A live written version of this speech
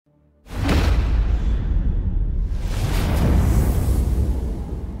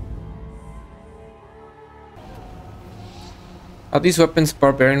Are these weapons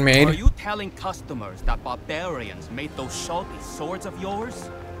barbarian made? Are you telling customers that barbarians made those sharpie swords of yours?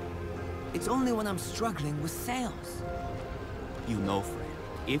 It's only when I'm struggling with sales. You know, friend,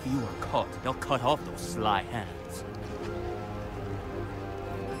 if you are caught, they'll cut off those sly hands.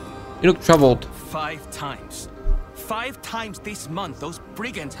 You look troubled. 5 times. 5 times this month, those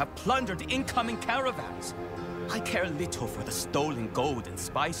brigands have plundered incoming caravans. I care little for the stolen gold and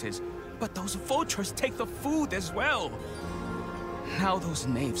spices, but those vultures take the food as well. Now those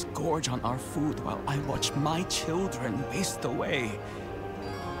knaves gorge on our food while I watch my children waste away.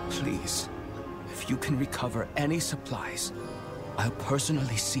 Please, if you can recover any supplies, I'll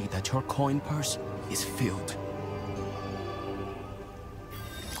personally see that your coin purse is filled.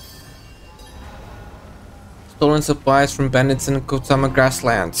 Stolen supplies from bandits in Kotama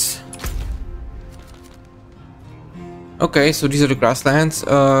grasslands. Okay, so these are the grasslands.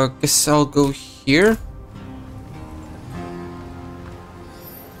 Guess I'll go here.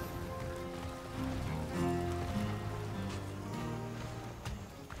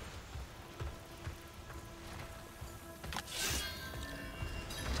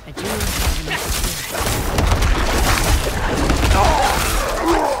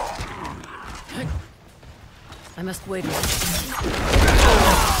 I must wait.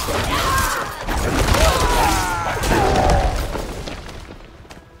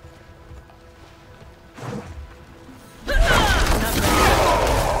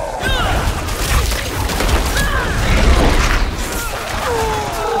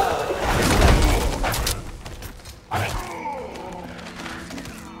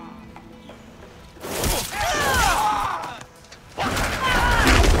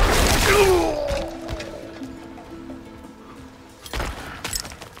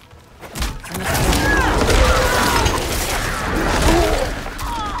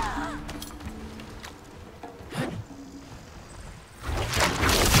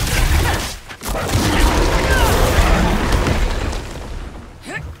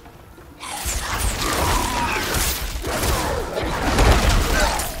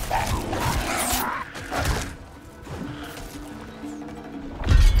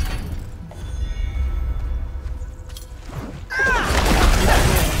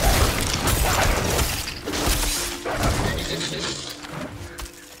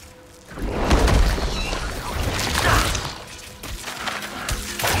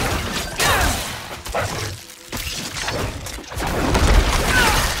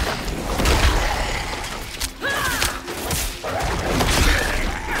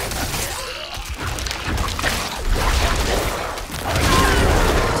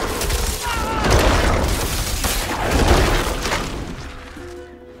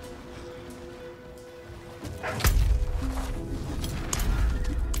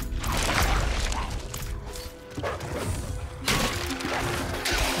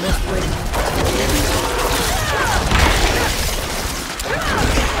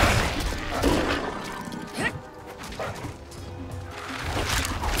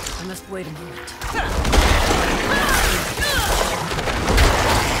 I must wait a moment.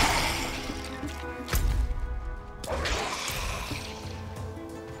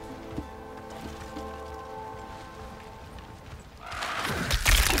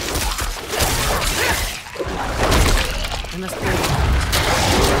 I must wait a moment.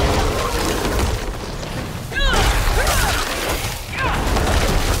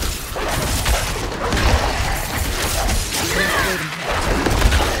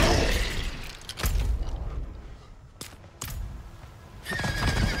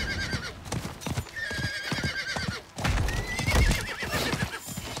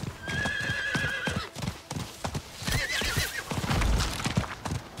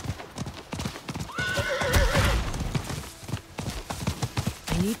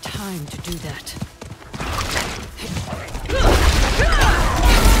 I need time to do that.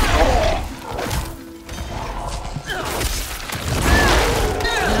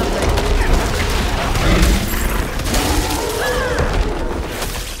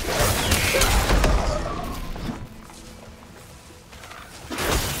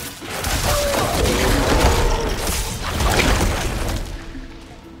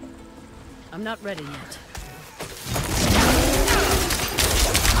 I'm not ready yet.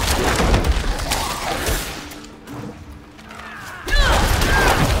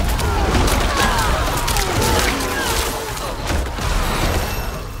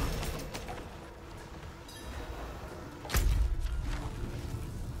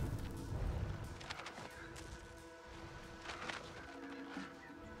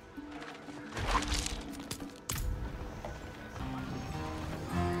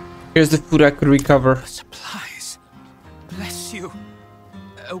 Here's the food I could recover. Supplies. Bless thanks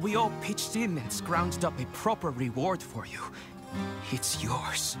you. We all pitched in and scrounged up a proper reward for you. It's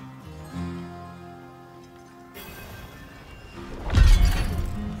yours.